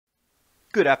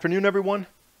Good afternoon, everyone.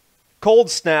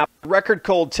 Cold snap, record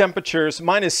cold temperatures,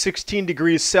 minus 16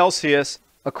 degrees Celsius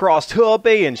across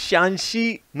Hebei and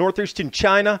Shanxi, northeastern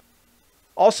China.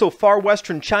 Also far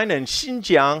western China and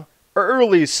Xinjiang.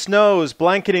 Early snows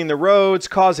blanketing the roads,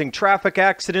 causing traffic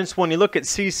accidents. When you look at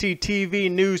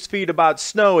CCTV news feed about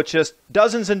snow, it's just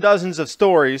dozens and dozens of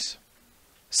stories.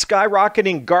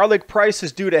 Skyrocketing garlic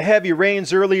prices due to heavy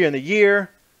rains earlier in the year.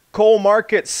 Coal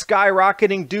market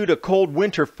skyrocketing due to cold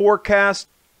winter forecast.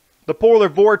 The polar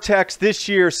vortex this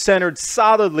year centered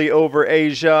solidly over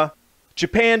Asia.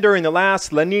 Japan during the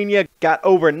last La Nina got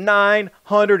over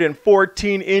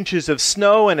 914 inches of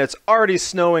snow, and it's already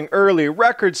snowing early.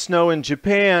 Record snow in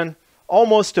Japan,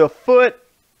 almost a foot,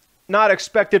 not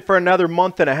expected for another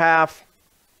month and a half.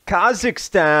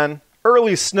 Kazakhstan,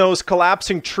 early snows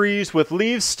collapsing trees with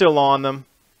leaves still on them.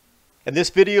 And this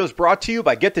video is brought to you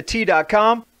by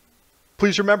GetTheTea.com.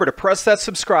 Please remember to press that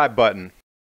subscribe button.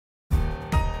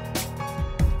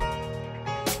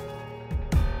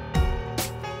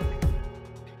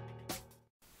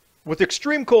 With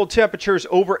extreme cold temperatures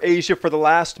over Asia for the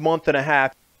last month and a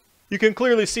half, you can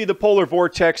clearly see the polar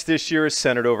vortex this year is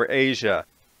centered over Asia.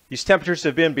 These temperatures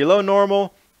have been below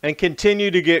normal and continue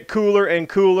to get cooler and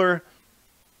cooler.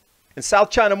 In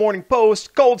South China Morning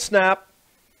Post, cold snap.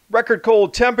 Record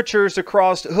cold temperatures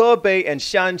across Hebei and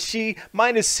Shanxi,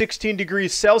 minus 16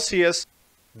 degrees Celsius.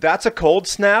 That's a cold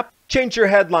snap? Change your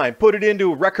headline. Put it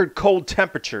into record cold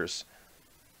temperatures.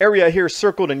 Area here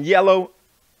circled in yellow,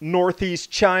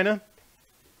 northeast China.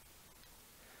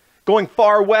 Going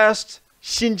far west,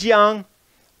 Xinjiang.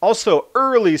 Also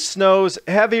early snows,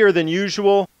 heavier than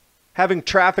usual. Having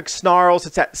traffic snarls.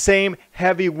 It's that same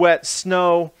heavy wet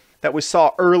snow that we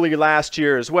saw early last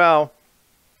year as well.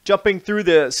 Jumping through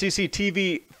the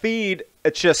CCTV feed,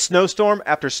 it's just snowstorm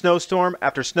after snowstorm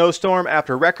after snowstorm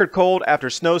after record cold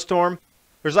after snowstorm.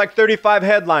 There's like 35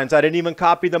 headlines. I didn't even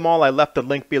copy them all. I left the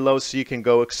link below so you can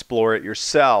go explore it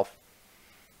yourself.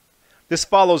 This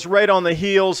follows right on the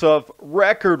heels of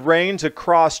record rains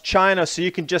across China, so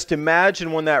you can just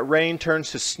imagine when that rain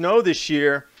turns to snow this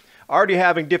year. Already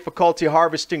having difficulty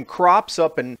harvesting crops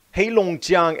up in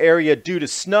Heilongjiang area due to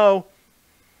snow.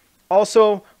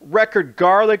 Also, record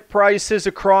garlic prices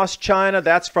across China.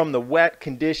 That's from the wet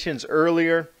conditions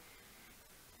earlier.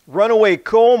 Runaway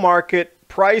coal market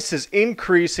prices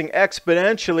increasing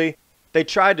exponentially. They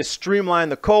tried to streamline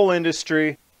the coal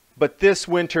industry, but this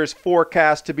winter is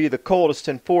forecast to be the coldest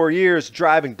in 4 years,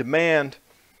 driving demand.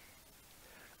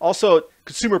 Also,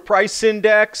 consumer price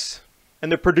index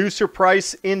and the producer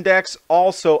price index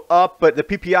also up, but the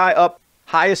PPI up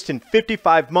highest in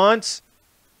 55 months.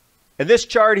 In this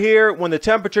chart here, when the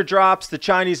temperature drops, the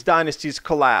Chinese dynasties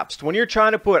collapsed. When you're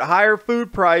trying to put higher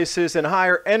food prices and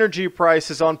higher energy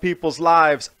prices on people's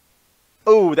lives,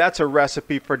 oh, that's a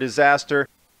recipe for disaster.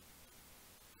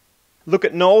 Look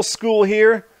at Knoll School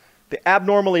here. The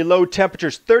abnormally low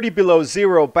temperatures, 30 below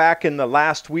zero back in the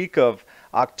last week of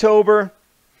October.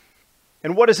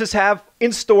 And what does this have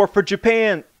in store for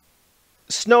Japan?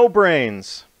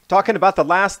 Snowbrains. Talking about the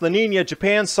last La Nina,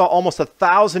 Japan saw almost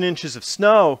 1,000 inches of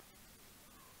snow.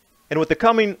 And with the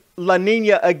coming La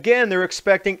Nina again, they're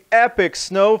expecting epic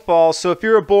snowfall. So if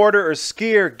you're a boarder or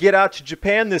skier, get out to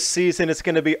Japan this season. It's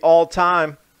going to be all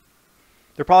time.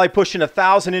 They're probably pushing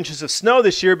 1,000 inches of snow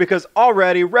this year because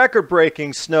already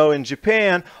record-breaking snow in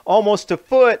Japan, almost a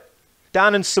foot.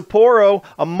 Down in Sapporo,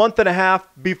 a month and a half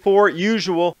before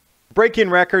usual, breaking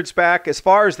records back as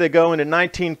far as they go into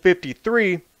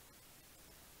 1953.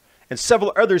 And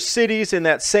several other cities in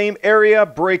that same area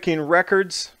breaking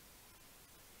records.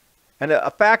 And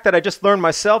a fact that I just learned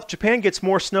myself, Japan gets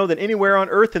more snow than anywhere on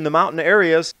Earth in the mountain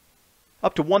areas,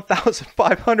 up to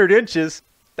 1,500 inches.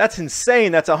 That's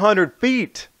insane. That's 100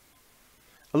 feet.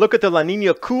 A look at the La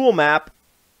Nina cool map.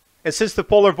 And since the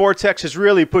polar vortex is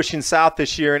really pushing south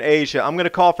this year in Asia, I'm going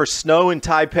to call for snow in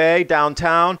Taipei,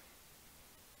 downtown.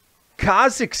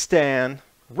 Kazakhstan,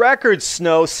 record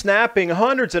snow, snapping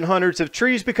hundreds and hundreds of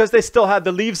trees because they still had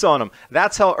the leaves on them.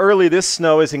 That's how early this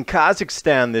snow is in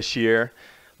Kazakhstan this year.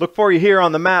 Look for you here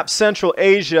on the map, Central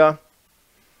Asia.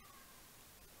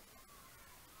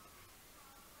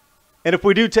 And if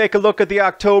we do take a look at the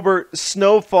October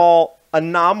snowfall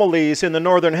anomalies in the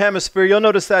Northern Hemisphere, you'll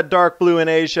notice that dark blue in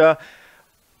Asia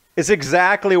is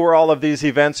exactly where all of these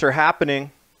events are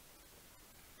happening.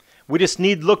 We just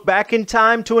need to look back in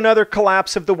time to another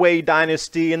collapse of the Wei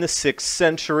dynasty in the 6th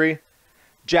century.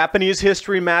 Japanese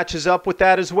history matches up with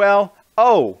that as well.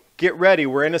 Oh, get ready.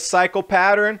 We're in a cycle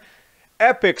pattern.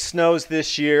 Epic snows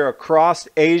this year across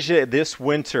Asia this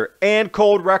winter. And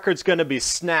cold records going to be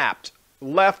snapped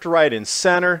left, right, and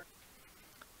center.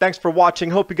 Thanks for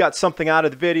watching. Hope you got something out of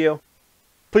the video.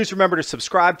 Please remember to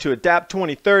subscribe to Adapt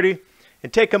 2030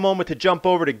 and take a moment to jump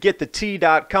over to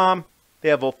getthetea.com. They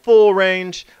have a full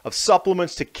range of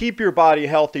supplements to keep your body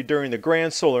healthy during the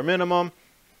grand solar minimum.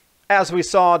 As we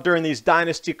saw during these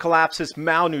dynasty collapses,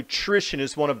 malnutrition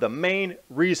is one of the main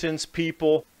reasons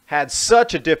people had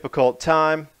such a difficult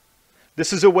time.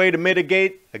 This is a way to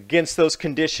mitigate against those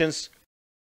conditions